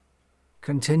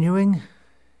Continuing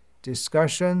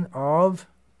discussion of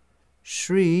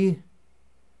Sri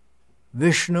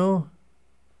Vishnu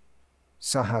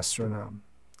Sahasranam,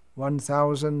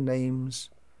 1,000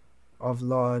 names of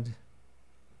Lord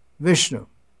Vishnu.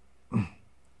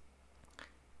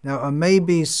 Now, a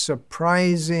maybe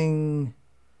surprising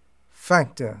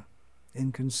factor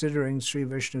in considering Sri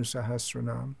Vishnu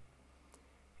Sahasranam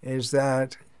is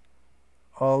that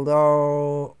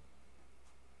although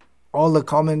all the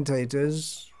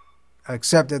commentators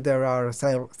accept that there are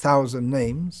 1,000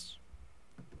 names,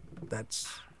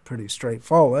 that's pretty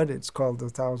straightforward, it's called the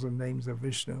 1,000 names of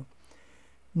Vishnu,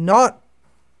 not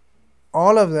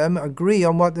all of them agree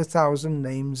on what the 1,000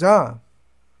 names are,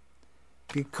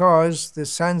 because the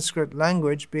Sanskrit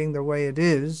language being the way it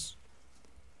is,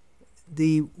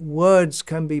 the words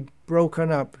can be broken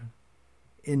up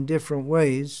in different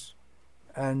ways,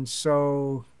 and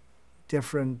so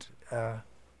different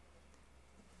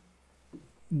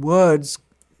words,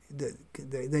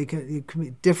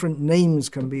 different names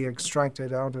can be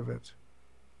extracted out of it.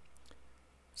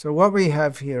 So what we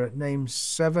have here at name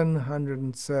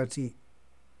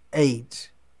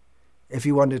 738, if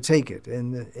you want to take it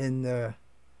in the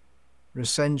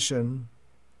recension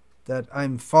that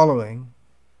I'm following,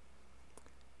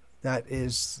 that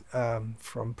is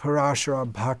from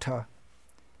Parashara Bhatta,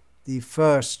 the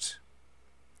first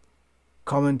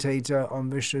commentator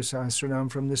on Vishnu Sahasranam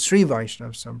from the Sri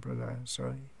Vaishnava Sampradaya.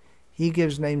 So he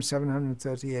gives name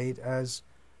 738 as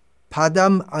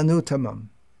Padam Anuttamam.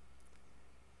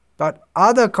 But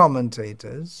other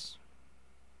commentators,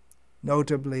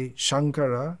 notably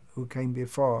Shankara, who came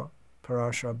before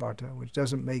Parashara Bhatta, which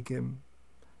doesn't make him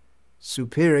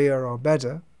superior or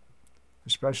better,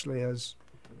 especially as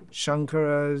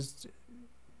Shankara's,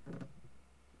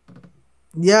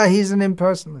 he's an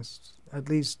impersonalist, at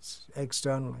least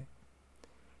externally.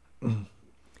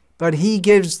 But he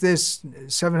gives this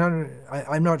 700,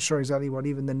 I'm not sure exactly what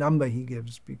even the number he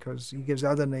gives, because he gives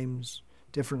other names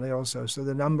differently also, so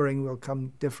the numbering will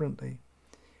come differently.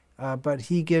 But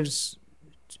he gives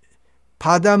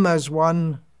Padam as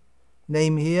one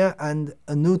name here, and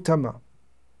Anuttamam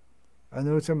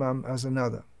as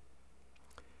another.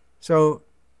 So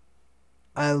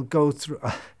I'll go through.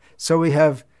 So we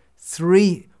have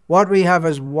three. What we have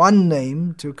as one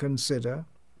name to consider,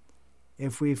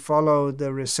 if we follow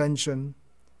the recension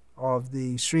of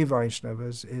the Sri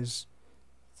Vaishnavas, is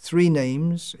three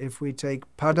names. If we take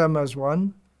Padam as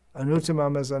one,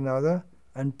 Anuttamam as another,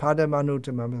 and Padam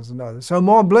Anuttamam as another. So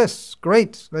more bliss.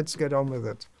 Great. Let's get on with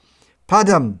it.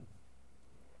 Padam.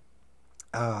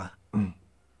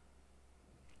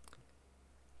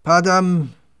 Padam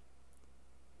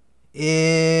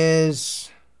is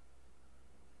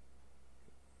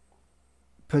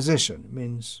position,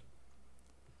 means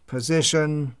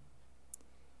position,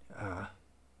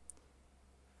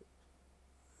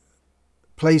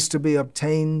 place to be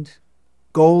obtained,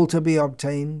 goal to be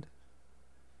obtained.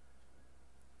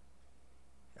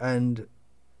 And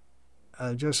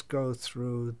I'll just go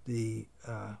through the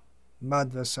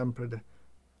Madhva Sampradaya.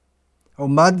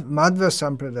 Madhva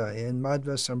Sampradaya. In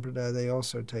Madhva Sampradaya they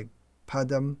also take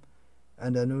Padam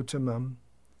and Anuttamam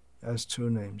as two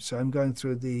names. So I'm going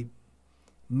through the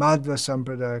Madhva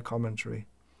Sampradaya commentary.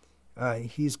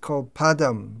 He's called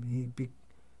Padam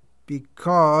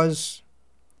because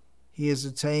he is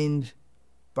attained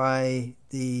by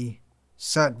the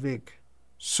sattvic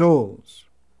souls.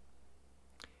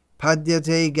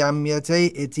 Padyate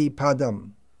gamyate iti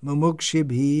padam,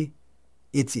 mumukshibhi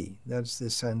iti. That's the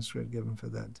Sanskrit given for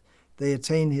that. They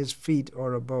attain his feet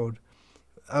or abode.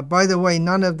 By the way,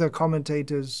 none of the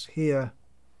commentators here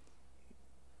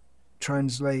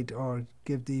translate or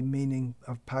give the meaning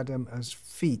of padam as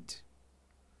feet.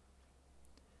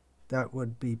 That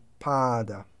would be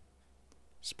pada,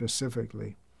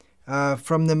 specifically.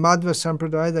 From the Madhva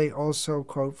Sampradaya, they also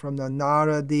quote from the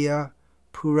Naradiya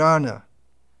Purana.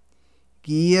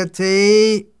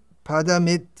 Giyate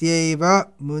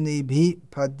padamityeva munibhi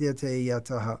padyate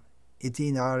yataha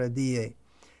iti naradiye.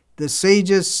 The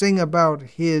sages sing about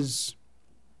his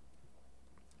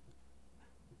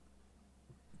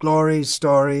glories,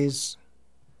 stories,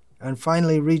 and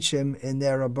finally reach him in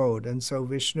their abode. And so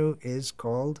Vishnu is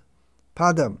called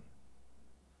Padam.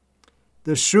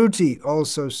 The Shruti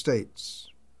also states,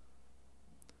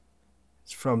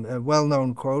 it's from a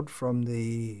well-known quote from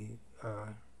the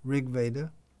Rig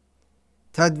Veda,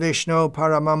 Tad Vishnu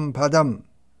Paramam Padam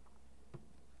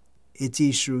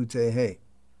iti Shrutehe,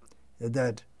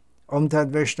 that Om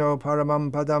Tad Vishnu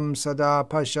Paramam Padam Sada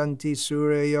Pashanti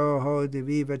Suryoho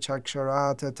Diviva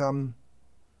Chaksharatam,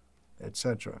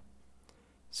 etc.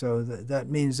 So that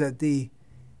means that the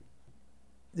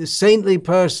the saintly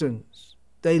persons,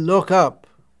 they look up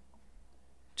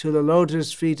to the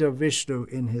lotus feet of Vishnu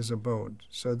in his abode.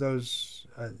 So those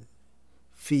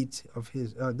feet of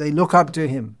his, they look up to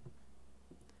him.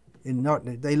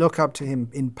 They look up to him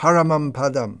in Paramam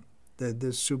Padam,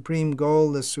 the supreme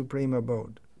goal, the supreme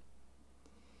abode.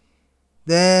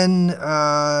 Then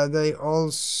they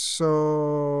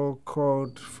also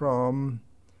quote from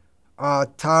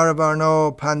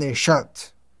Tarvarno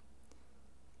Panishat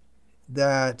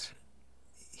that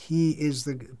he is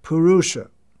the Purusha,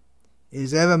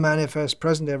 is ever manifest,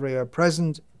 present everywhere,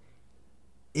 present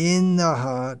in the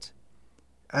heart,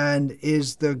 and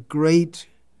is the great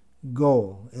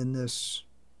goal. In this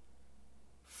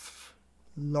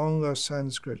longer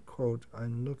Sanskrit quote,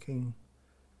 I'm looking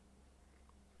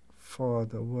for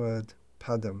the word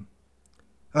Padam.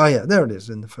 Oh yeah, there it is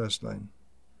in the first line.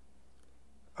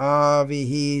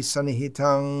 Avihi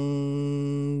sanihitang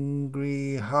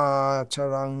griha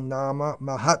charang nama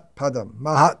mahat padam.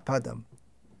 Mahat padam.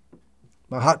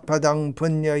 Mahat padam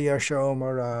punya yasho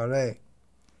marare.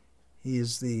 He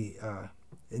is the,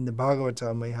 in the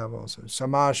Bhagavatam we have also,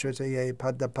 Samashvataye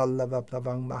padda pallava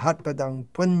plavang mahat padam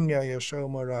punya yasho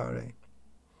marare.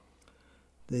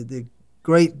 The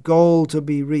great goal to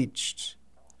be reached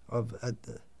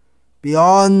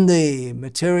beyond the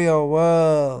material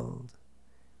world,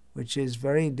 which is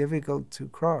very difficult to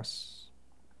cross.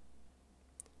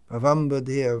 Bhavam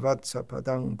buddhir vatsa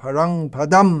padam parang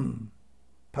padam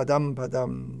padam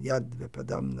padam yad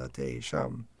vipadam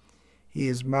natesham. He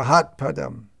is mahat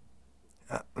padam,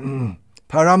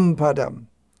 param padam,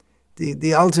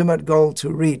 the ultimate goal to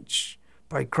reach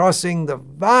by crossing the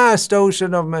vast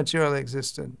ocean of material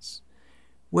existence,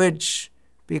 which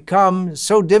becomes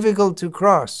so difficult to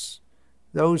cross.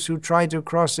 Those who try to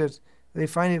cross it, they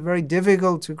find it very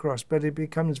difficult to cross, but it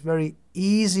becomes very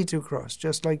easy to cross,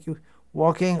 just like you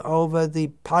walking over the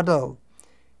puddle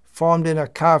formed in a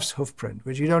calf's hoofprint,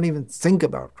 which you don't even think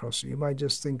about crossing. You might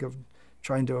just think of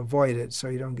trying to avoid it so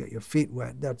you don't get your feet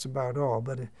wet. That's about all.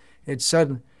 But it's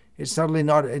certainly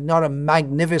not a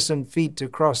magnificent feat to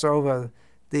cross over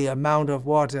the amount of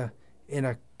water in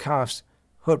a calf's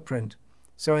footprint.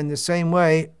 So in the same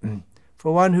way,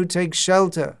 for one who takes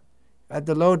shelter at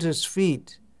the lotus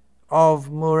feet of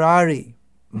Murari,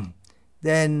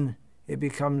 then it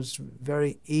becomes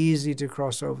very easy to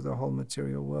cross over the whole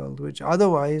material world, which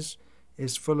otherwise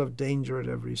is full of danger at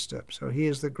every step. So he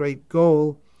is the great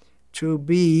goal to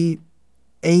be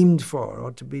aimed for,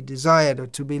 or to be desired, or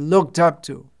to be looked up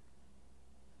to.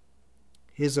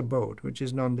 His abode, which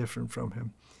is non-different from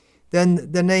him.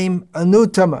 Then the name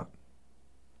Anuttama,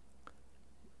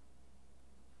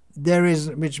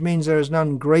 which means there is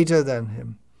none greater than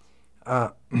him.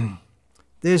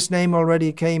 This name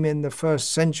already came in the 1st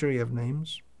century of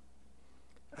names,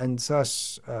 and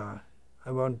thus I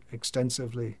won't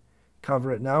extensively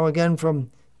cover it now. Again, from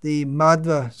the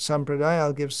Madhva Sampradaya,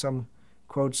 I'll give some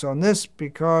quotes on this,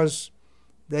 because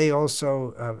they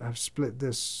also have split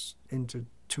this into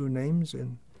 2 names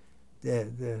in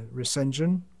the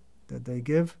recension that they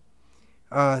give.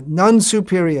 None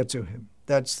superior to him.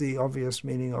 That's the obvious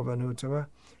meaning of Anuttama.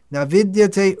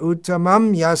 Navidyate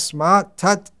uttamam yasma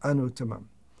tat anuttamam.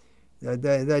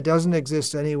 There doesn't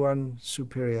exist anyone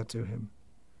superior to him.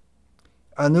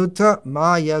 Anutta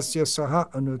ma yasya saha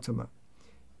anuttama.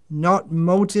 Not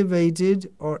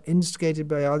motivated or instigated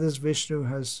by others, Vishnu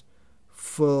has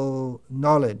full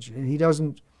knowledge. And he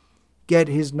doesn't get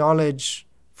his knowledge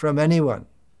from anyone.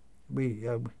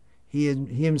 He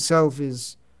himself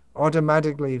is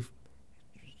automatically,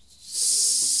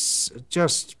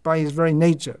 just by his very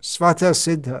nature, svata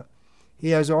siddha. He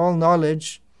has all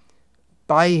knowledge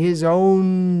by his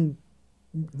own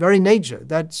very nature.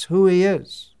 That's who he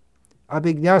is.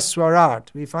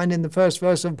 Abhignaswarat. We find in the first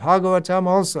verse of Bhagavatam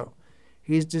also,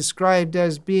 he's described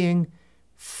as being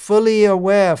fully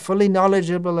aware, fully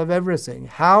knowledgeable of everything.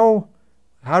 How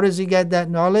does he get that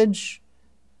knowledge?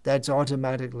 That's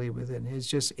automatically within. It's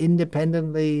just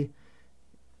independently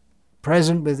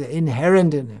present with it,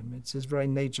 inherent in him. It's his very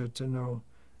nature to know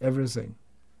everything.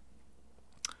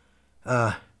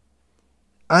 Antama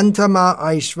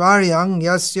aishvaryang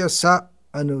yasya sa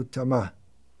anuttama.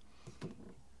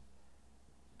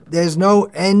 There's no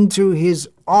end to his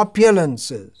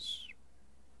opulences.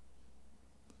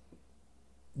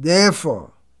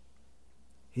 Therefore,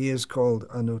 he is called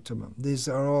Anuttamam. These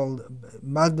are all,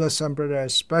 Madhva Sampradaya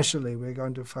especially, we're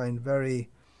going to find very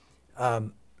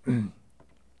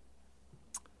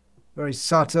very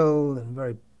subtle and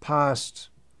very past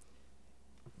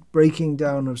breaking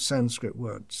down of Sanskrit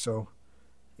words. So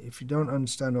if you don't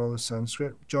understand all the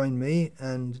Sanskrit, join me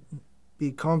and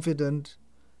be confident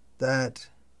that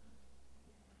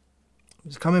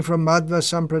It's coming from Madhva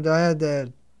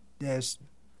Sampradaya. There's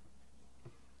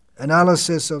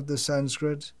analysis of the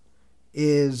Sanskrit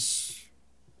is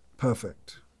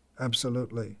perfect,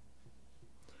 absolutely.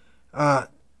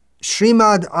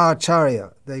 Srimad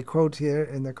Acharya, they quote here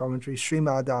in the commentary,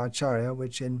 Srimad Acharya,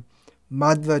 which in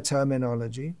Madhva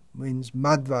terminology means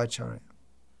Madhvacharya.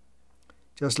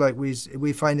 Just like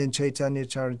we find in Chaitanya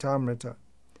Charitamrita,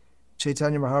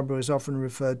 Chaitanya Mahaprabhu is often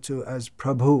referred to as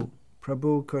Prabhu.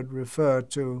 Prabhu could refer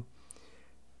to,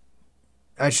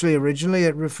 actually originally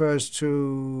it refers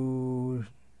to,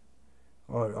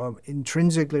 or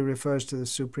intrinsically refers to the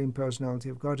Supreme Personality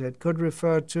of Godhead, could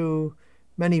refer to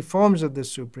many forms of the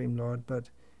Supreme Lord, but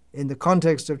in the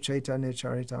context of Chaitanya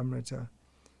Charitamrita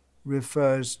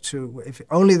refers to, if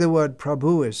only the word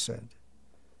Prabhu is said,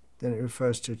 then it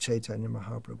refers to Chaitanya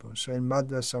Mahaprabhu. So in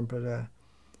Madhva Sampradaya,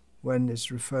 when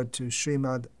it's referred to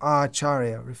Srimad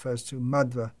Acharya, refers to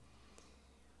Madhvacharya.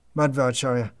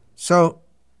 So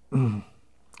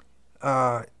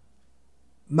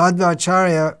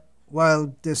Madhvacharya,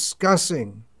 while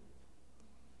discussing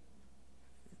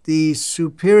the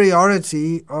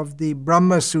superiority of the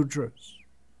Brahma Sutras,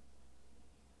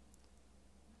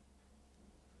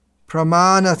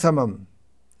 Pramanatamam,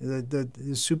 the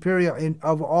superior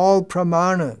of all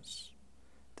pramanas.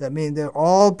 That means that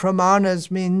all pramanas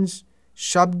means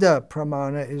Shabda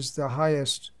Pramana is the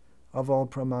highest of all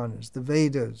pramanas, the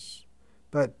Vedas.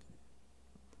 But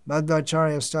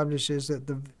Madhvacharya establishes that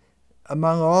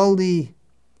among all the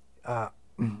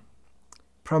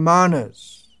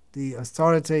pramanas, the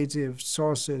authoritative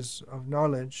sources of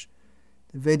knowledge,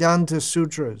 the Vedanta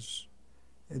Sutras,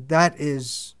 that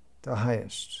is the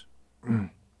highest.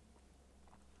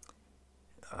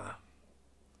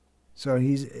 So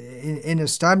he's in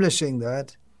establishing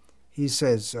that, he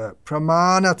says,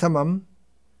 Pramanatamam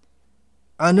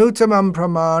Anuttamam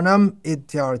Pramanam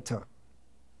Ityartha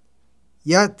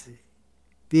Yat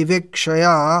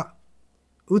Vivikshaya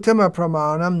Uttama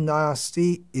Pramanam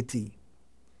Nasti Iti.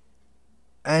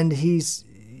 And he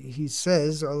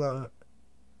says, although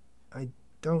I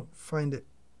don't find it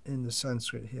in the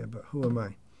Sanskrit here, but who am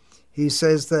I? He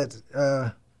says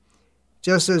that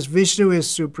just as Vishnu is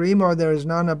supreme, or there is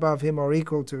none above him or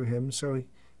equal to him, so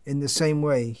in the same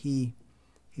way, he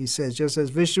says, just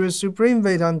as Vishnu is supreme,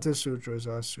 Vedanta Sutras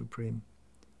are supreme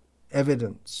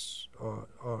evidence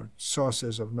or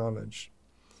sources of knowledge.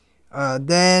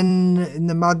 Then in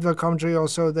the Madhva commentary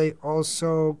also, they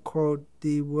also quote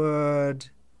the word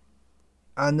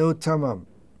Anuttamam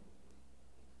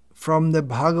from the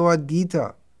Bhagavad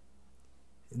Gita.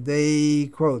 They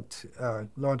quote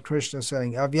Lord Krishna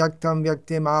saying, Avyaktam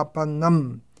vyaktim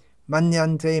apannam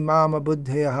manyante mama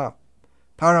buddheyaha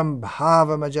param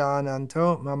bhava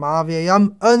majananto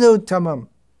mamavyayam anuttamam.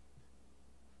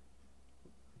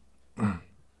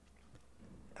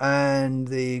 And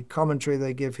the commentary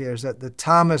they give here is that the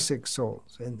tamasic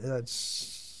souls, and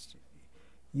that's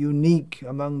unique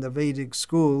among the Vedic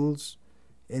schools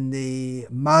in the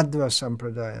Madhva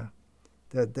Sampradaya,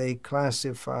 that they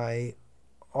classify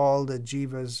all the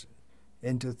jivas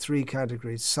into three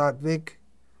categories. Sattvic,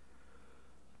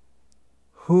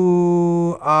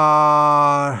 who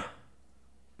are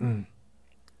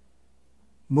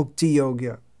mukti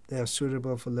yogya, they are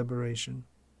suitable for liberation.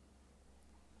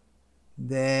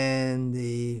 Then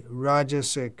the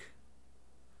rajasic,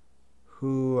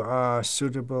 who are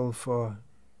suitable for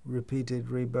repeated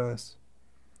rebirth.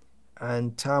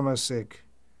 And tamasic,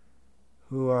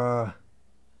 who are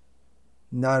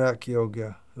narak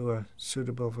yoga, who are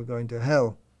suitable for going to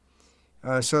hell.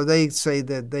 So they say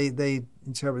that they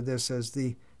interpret this as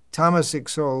the tamasic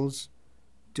souls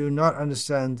do not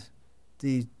understand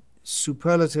the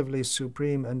superlatively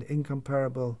supreme and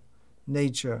incomparable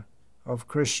nature of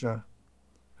Krishna,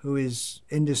 who is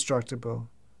indestructible,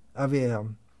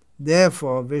 avyayam.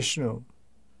 Therefore, Vishnu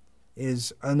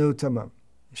is Anuttamam.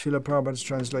 Srila Prabhupada's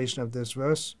translation of this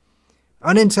verse: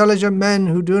 unintelligent men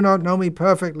who do not know me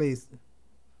perfectly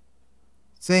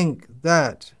think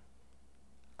that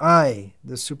I,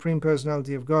 the Supreme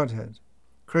Personality of Godhead,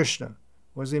 Krishna,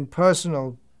 was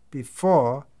impersonal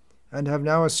before and have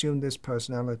now assumed this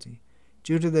personality.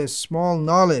 Due to their small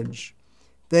knowledge,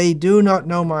 they do not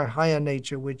know my higher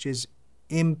nature, which is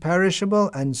imperishable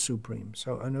and supreme.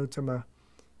 So Anuttama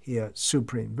here,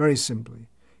 supreme, very simply.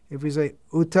 If we say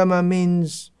Uttama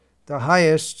means the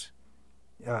highest,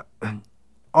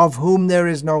 of whom there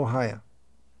is no higher.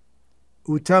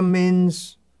 Uttam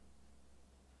means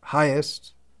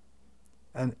highest,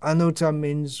 and Anuttam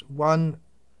means one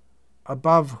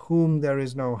above whom there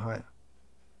is no higher.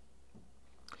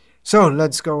 So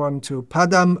let's go on to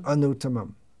Padam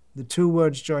Anuttamam. The two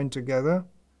words joined together.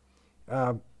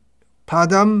 Padam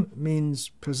Padam means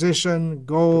position,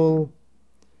 goal.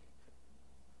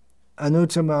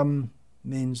 Anuttamam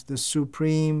means the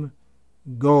supreme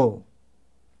goal.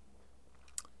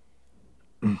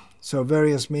 So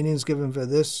various meanings given for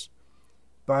this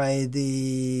by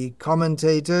the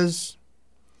commentators.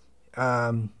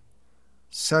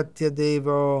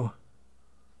 Satyadevo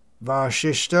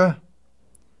Vashishta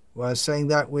was saying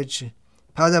that which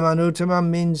Padam Anuttamam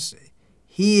means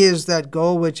he is that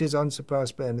goal which is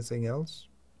unsurpassed by anything else,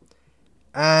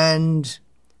 and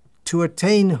to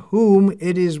attain whom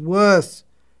it is worth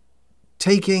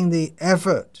taking the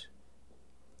effort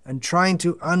and trying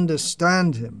to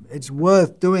understand him. It's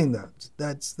worth doing that.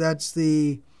 That's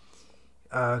the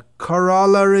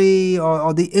corollary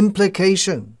or the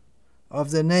implication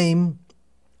of the name,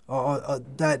 or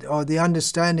the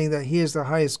understanding that he is the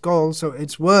highest goal. So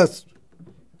it's worth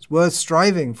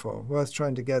striving for, worth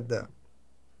trying to get there.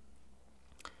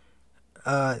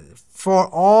 For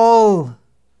all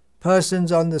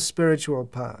persons on the spiritual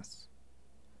path,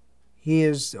 he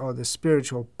is, or the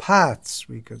spiritual paths,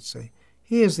 we could say,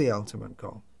 he is the ultimate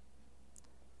goal.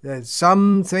 That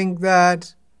some think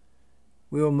that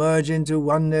we will merge into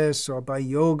oneness, or by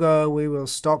yoga we will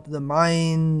stop the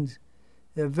mind.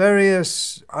 There are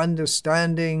various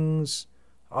understandings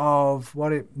of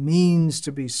what it means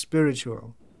to be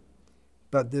spiritual.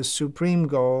 But the supreme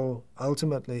goal,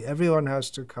 ultimately, everyone has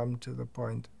to come to the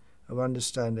point of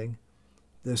understanding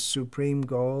the supreme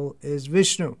goal is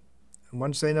Vishnu. And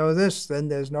once they know this, then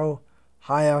there's no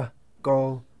higher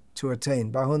goal to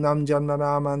attain. Bahunam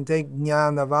janmanam ante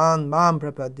jnanavan mam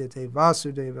prapadyate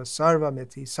vasudeva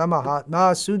sarvamiti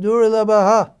samahatma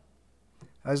sudurlabhaha.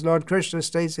 As Lord Krishna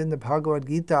states in the Bhagavad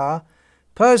Gita,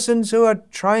 persons who are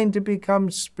trying to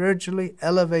become spiritually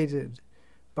elevated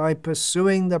by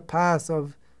pursuing the path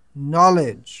of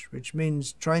knowledge, which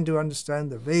means trying to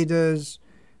understand the Vedas.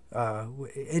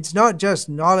 It's not just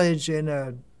knowledge in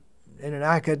an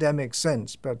academic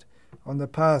sense, but on the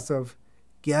path of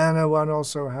jnana, one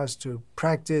also has to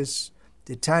practice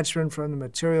detachment from the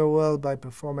material world by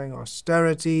performing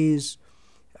austerities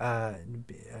and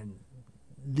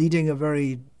leading a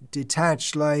very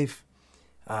detached life,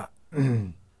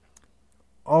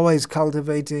 always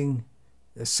cultivating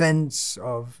a sense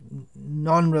of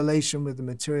non-relation with the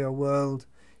material world,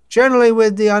 generally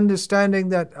with the understanding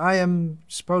that I am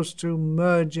supposed to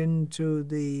merge into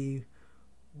the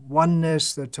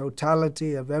oneness, the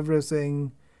totality of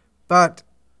everything. But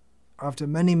after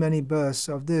many, many births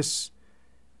of this,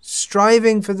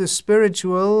 striving for the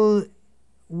spiritual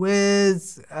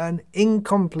with an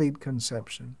incomplete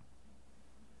conception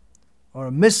or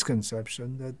a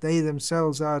misconception that they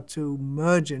themselves are to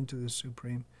merge into the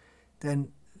Supreme, then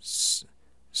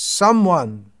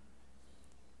someone,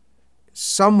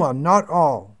 not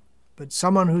all, but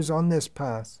someone who's on this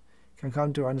path can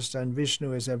come to understand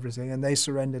Vishnu is everything, and they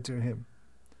surrender to him.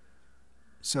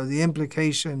 So the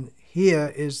implication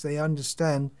here is they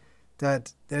understand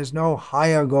that there's no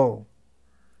higher goal.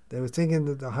 They were thinking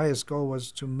that the highest goal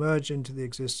was to merge into the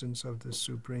existence of the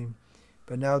Supreme,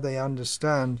 but now they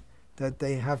understand that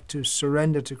they have to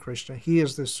surrender to Krishna. He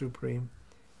is the Supreme.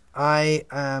 I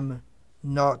am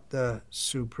not the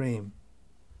Supreme.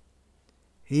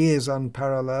 He is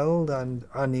unparalleled and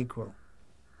unequal.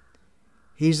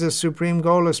 He's the supreme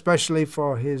goal, especially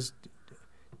for his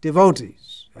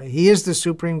devotees. He is the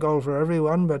supreme goal for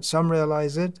everyone, but some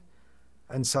realize it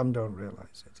and some don't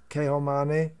realize it. Keho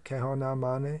mane, keho na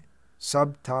mane,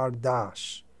 sab tar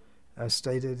dash, as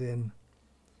stated in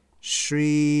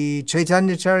Sri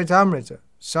Chaitanya Charitamrita.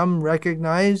 Some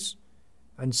recognize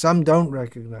and some don't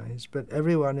recognize, but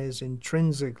everyone is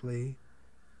intrinsically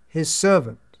his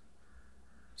servant.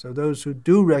 So those who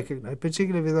do recognize,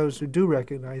 particularly those who do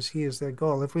recognize he is their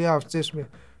goal. If we ask this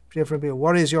different people,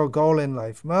 what is your goal in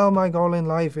life? Well, my goal in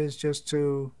life is just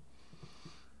to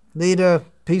lead a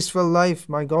peaceful life.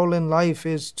 My goal in life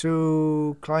is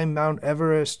to climb Mount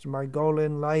Everest. My goal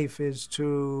in life is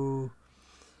to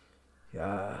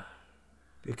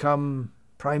become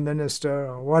Prime Minister,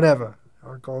 or whatever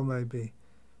our goal may be.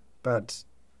 But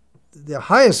the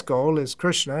highest goal is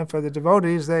Krishna. For the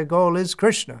devotees, their goal is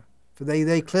Krishna. For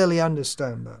they clearly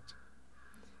understand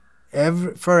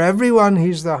that. For everyone,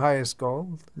 he's the highest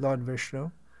goal, Lord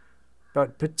Vishnu.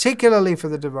 But particularly for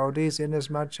the devotees,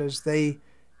 inasmuch as they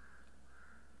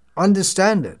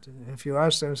understand it. If you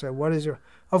ask them, say, what is your...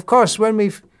 Of course, when we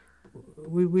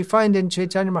find in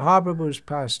Chaitanya Mahaprabhu's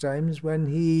pastimes, when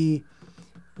he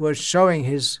was showing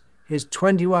his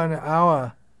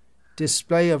 21-hour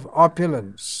display of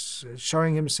opulence,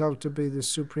 showing himself to be the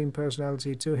Supreme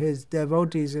Personality to his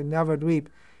devotees in Navadvip,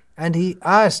 and he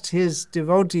asked his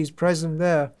devotees present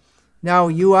there, Now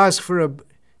you ask for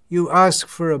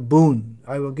a boon.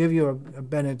 I will give you a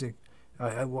benedict.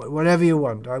 Whatever you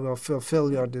want, I will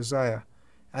fulfill your desire.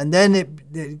 And then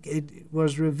it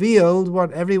was revealed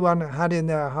what everyone had in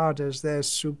their heart as their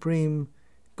supreme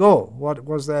goal. What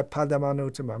was their Padam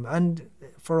Anuttamam? And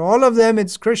for all of them,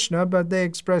 it's Krishna, but they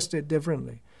expressed it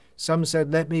differently. Some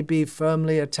said, let me be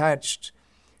firmly attached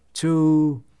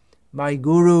to my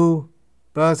guru,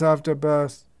 birth after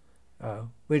birth,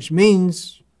 which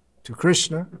means to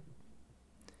Krishna.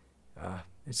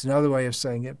 It's another way of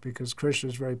saying it, because Krishna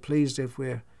is very pleased if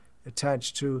we're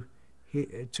attached to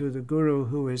the guru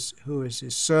who is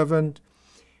his servant.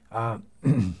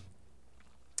 Kolavecha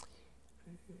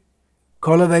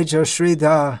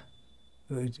Shrita,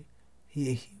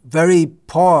 he very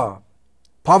poor,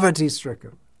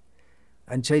 poverty-stricken.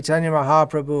 And Chaitanya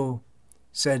Mahaprabhu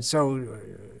said, so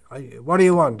what do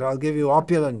you want? I'll give you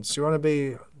opulence. You want to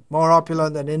be more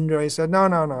opulent than Indra? He said, no,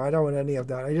 I don't want any of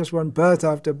that. I just want birth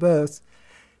after birth.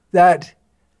 That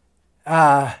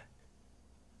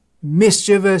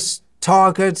mischievous,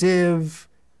 talkative,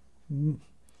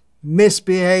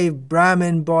 misbehaved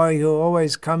Brahmin boy who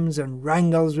always comes and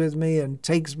wrangles with me and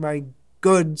takes my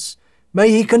goods, may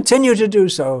he continue to do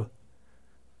so,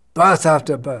 birth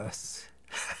after birth.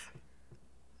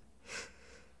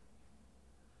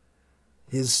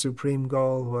 His supreme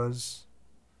goal was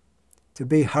to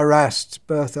be harassed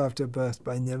birth after birth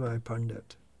by Nimai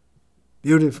Pandit.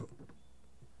 Beautiful.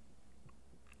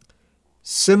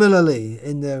 Similarly,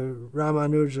 in the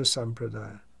Ramanuja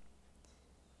Sampradaya,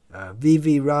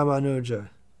 V.V. Ramanuja,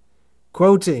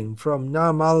 quoting from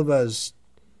Namalva's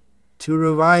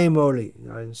Tiruvaimoli,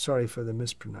 I'm sorry for the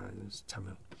mispronunciation,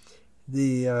 Tamil,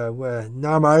 where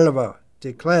Namalva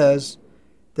declares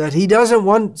that he doesn't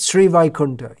want Sri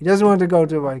Vaikuntha. He doesn't want to go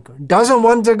to Vaikuntha. Doesn't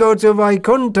want to go to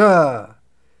Vaikuntha.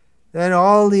 Then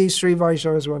all these Sri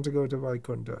Vaishnavas want to go to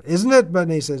Vaikuntha. Isn't it? But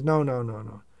he says,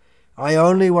 no. I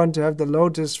only want to have the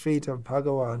lotus feet of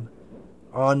Bhagavan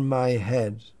on my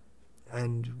head.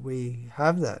 And we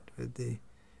have that with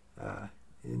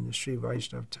in the Sri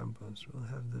Vaishnava temples. We'll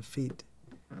have the feet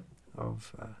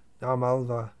of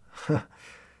Namalva,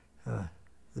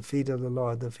 the feet of the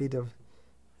Lord, the feet of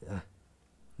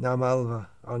Namalva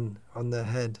on the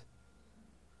head.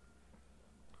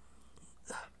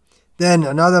 Then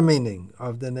another meaning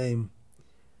of the name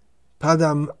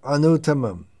Padam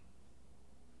Anuttamam.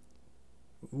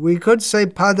 We could say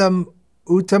Padam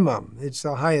Uttamam, it's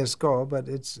the highest goal, but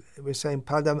we're saying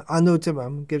Padam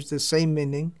Anuttamam gives the same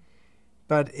meaning,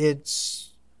 but it's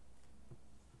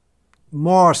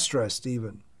more stressed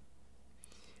even.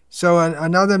 So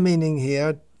another meaning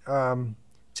here,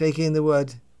 taking the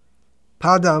word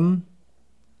Padam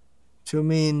to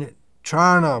mean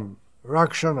Tranam,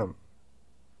 Rakshanam,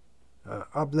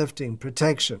 uplifting,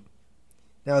 protection.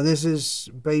 Now this is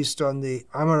based on the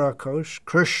Amarakosh,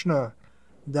 Krishna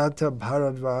Datta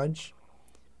Bharadvaj,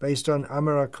 based on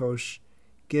Amarakosh,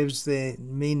 gives the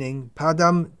meaning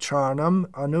Padam Tranam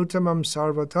Anuttamam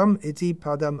Sarvatam iti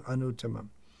Padam Anuttamam,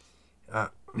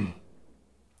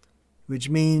 which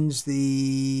means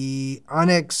the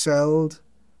unexcelled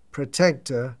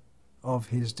protector of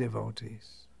his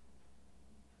devotees.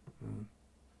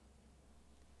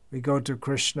 We go to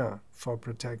Krishna for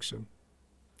protection.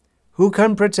 Who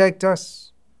can protect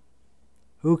us?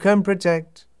 Who can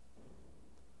protect?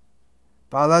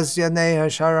 Balasya neha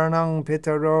sharanang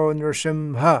pitaro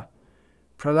nrsimha.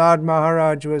 Prahlad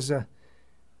Maharaj was a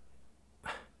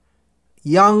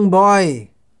young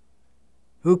boy.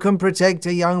 Who can protect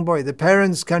a young boy? The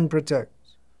parents can protect.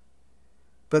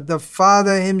 But the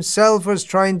father himself was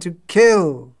trying to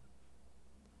kill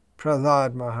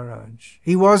Prahlad Maharaj.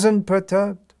 He wasn't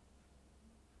perturbed.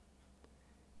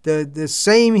 The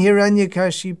same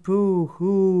Hiranyakashipu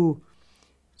who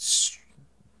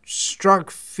struck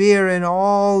fear in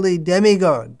all the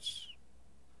demigods,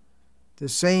 the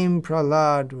same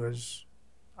Prahlad was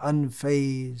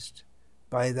unfazed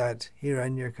by that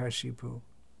Hiranyakashipu.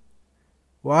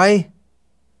 Why?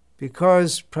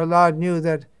 Because Prahlad knew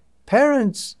that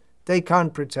parents they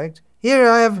can't protect. Here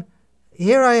I have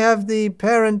the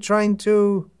parent trying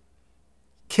to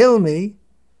kill me.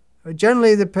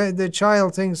 Generally, the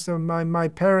child thinks that my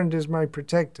parent is my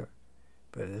protector.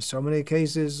 But in so many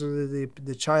cases,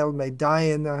 the child may die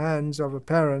in the hands of a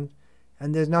parent,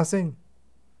 and there's nothing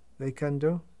they can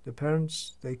do. The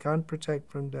parents, they can't protect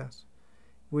from death.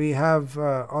 We have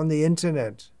on the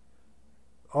internet,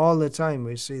 all the time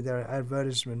we see their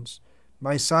advertisements.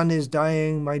 My son is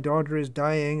dying, my daughter is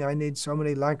dying, I need so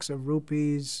many lakhs of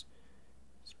rupees.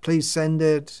 Please send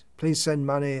it, please send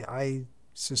money. I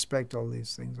suspect all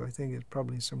these things. I think it's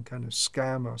probably some kind of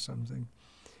scam or something.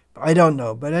 I don't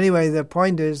know. But anyway, the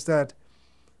point is that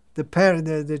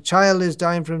the child is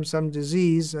dying from some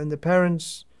disease, and the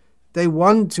parents, they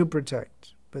want to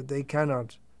protect, but they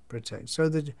cannot protect. So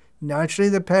naturally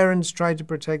the parents try to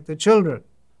protect the children.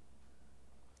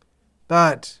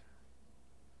 But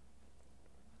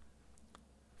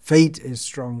fate is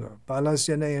stronger.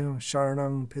 Balasya neho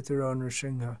sharanang pitaro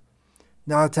nrishingha.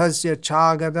 Natasya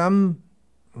chagadam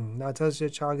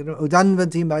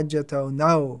udanvati majjato.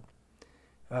 Now,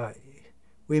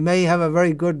 we may have a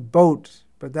very good boat,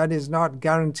 but that is not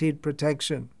guaranteed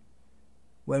protection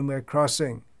when we're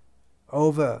crossing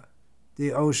over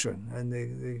the ocean. And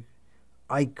the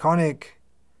iconic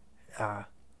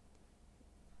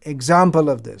example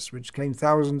of this, which came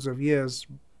thousands of years,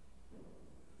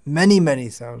 many, many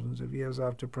thousands of years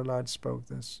after Prahlad spoke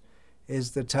this,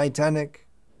 is the Titanic.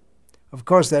 Of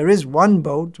course, there is one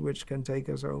boat which can take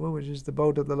us over, which is the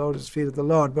boat of the lotus feet of the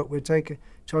Lord, but we're talking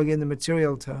in the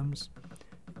material terms.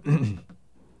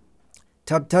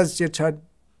 Taptasya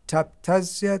tat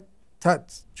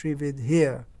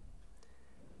trividhir.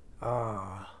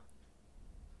 Now,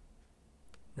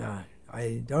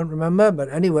 I don't remember, but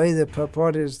anyway, the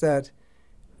purport is that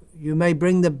you may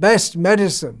bring the best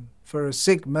medicine for a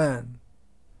sick man,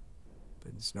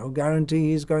 but it's no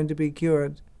guarantee he's going to be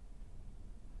cured.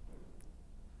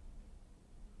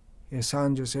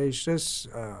 Yasanjaseshtas,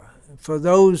 for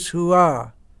those who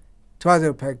are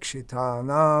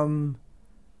tvadupekshitanam,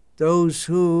 those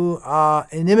who are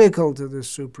inimical to the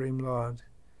Supreme Lord,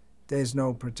 there's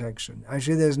no protection.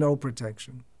 Actually, there's no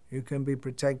protection. You can be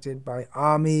protected by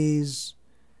armies.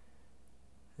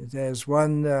 There's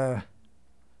one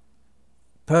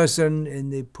person in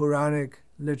the Puranic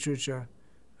literature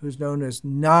who's known as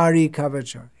Nari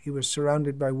Kavacha. He was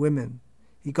surrounded by women.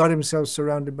 He got himself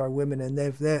surrounded by women, and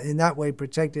they've in that way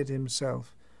protected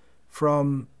himself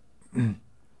from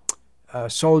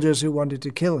soldiers who wanted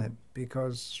to kill him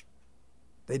because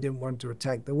they didn't want to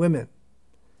attack the women.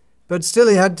 But still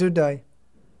he had to die.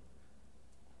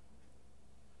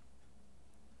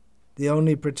 The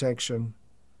only protection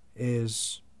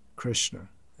is Krishna.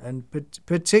 And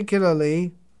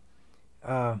particularly,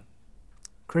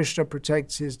 Krishna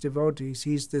protects his devotees.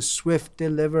 He's the swift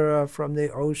deliverer from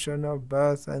the ocean of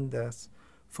birth and death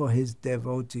for his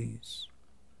devotees.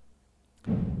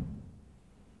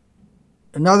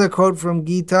 Another quote from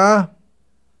Gita.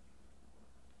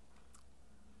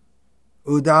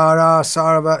 Udara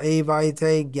sarva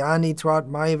evaite gyani twat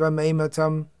maiva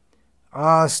mematam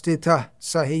astita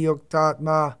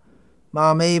sahiyuktatma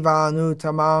mameva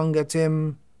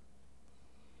anutamangatim.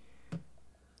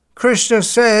 Krishna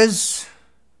says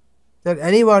that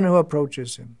anyone who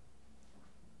approaches him,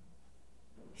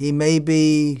 he may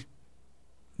be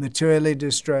materially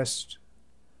distressed,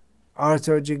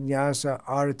 artho jignasa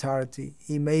artarati,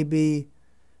 he may be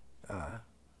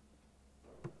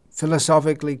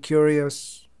philosophically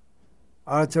curious,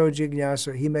 artho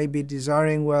jignasa, he may be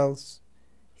desiring wealth,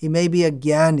 he may be a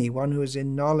jnani, one who is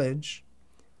in knowledge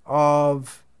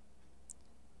of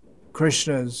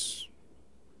Krishna's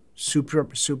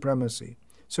supremacy.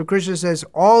 So Krishna says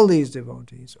all these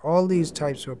devotees, all these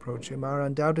types who approach him are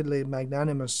undoubtedly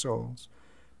magnanimous souls,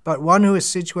 but one who is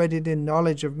situated in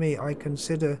knowledge of me I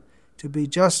consider to be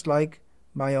just like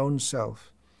my own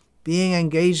self. Being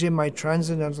engaged in my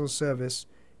transcendental service,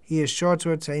 he is sure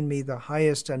to attain me the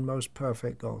highest and most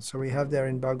perfect goal. So we have there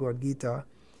in Bhagavad Gita,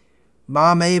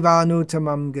 Mameva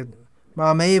Anuttamam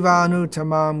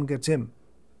Gatim.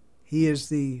 He is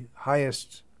the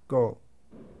highest goal.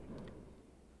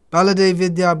 Baladev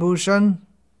Vidyabhushan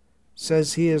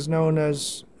says he is known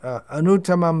as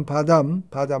Anuttamam Padam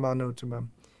Anuttamam,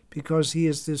 because he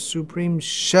is the supreme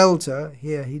shelter.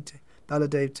 Here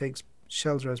Baladev takes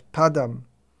shelter as Padam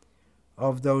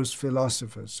of those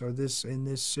philosophers. So in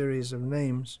this series of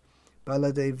names,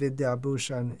 Baladev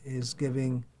Vidyabhushan is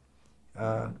giving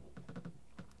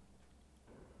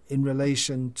in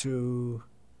relation to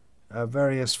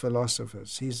various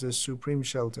philosophers. He's the supreme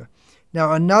shelter.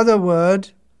 Now another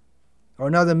word, or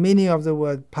another meaning of the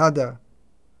word pada,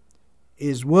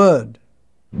 is word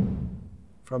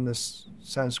from the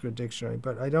Sanskrit dictionary,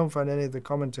 but I don't find any of the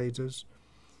commentators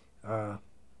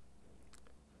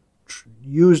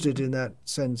used it in that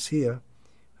sense here.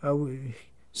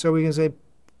 So we can say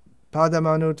Padam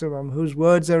Anuttamam, whose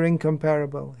words are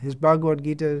incomparable. His Bhagavad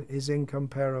Gita is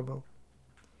incomparable.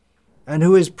 And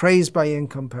who is praised by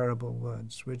incomparable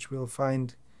words, which we'll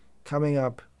find coming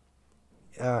up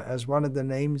as one of the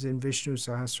names in Vishnu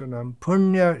Sahasranam,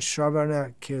 Punya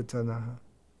Shravana Kirtanaha.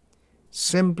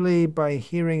 Simply by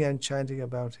hearing and chanting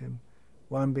about him,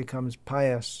 one becomes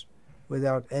pious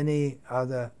without any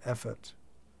other effort.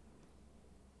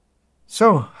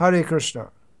 So, Hare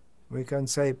Krishna. We can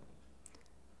say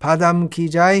Padam ki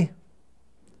jai,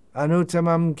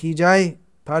 Anuttamam ki jai,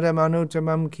 Padam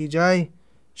Anuttamam ki jai,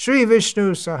 Shri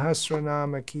Vishnu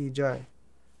Sahasranama ki jai.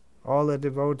 All the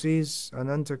devotees,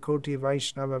 Ananta Koti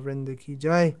Vaishnava Vrinda ki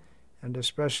jai, and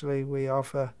especially we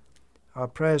offer our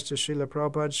prayers to Srila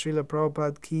Prabhupada. Srila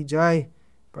Prabhupada ki jai.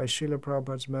 By Srila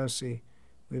Prabhupada's mercy,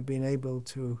 we've been able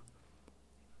to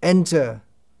enter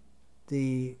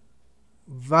the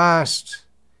vast,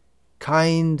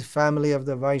 kind family of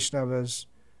the Vaishnavas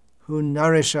who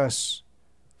nourish us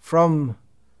from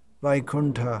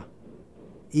Vaikuntha,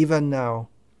 even now,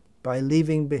 by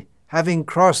having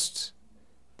crossed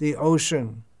the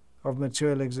ocean of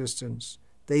material existence.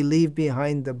 They leave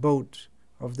behind the boat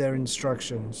of their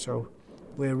instruction. So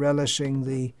we're relishing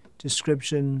the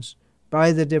descriptions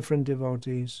by the different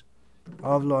devotees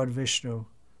of Lord Vishnu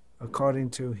according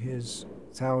to his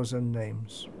 1,000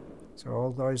 names. So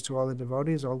all glories to all the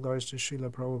devotees, all glories to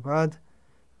Srila Prabhupada.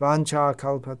 Vancha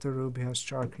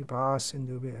kalpatarubhyascha kripa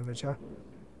sindhubhya evacha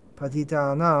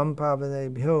patitanam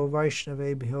pavanebhyo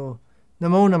vaishnavebhyo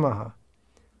namo namaha.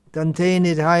 Dante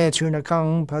nidhaya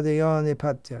chunakang padayo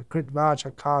nipatya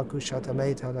kritvacha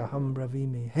kakushatameta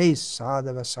bravimi he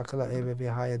sadhava sakala eva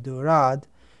vihaya durad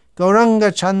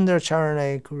gauranga chandra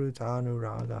charane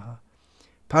kurutanuragaha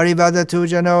parivadatu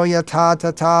jano yatha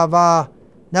tatava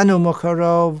nanu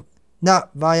mukharo na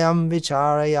vayam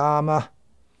vicharayama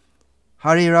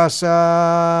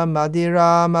harirasa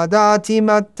madira madati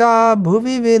matta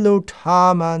bhuvi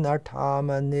viluthama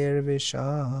narthama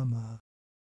nirvishama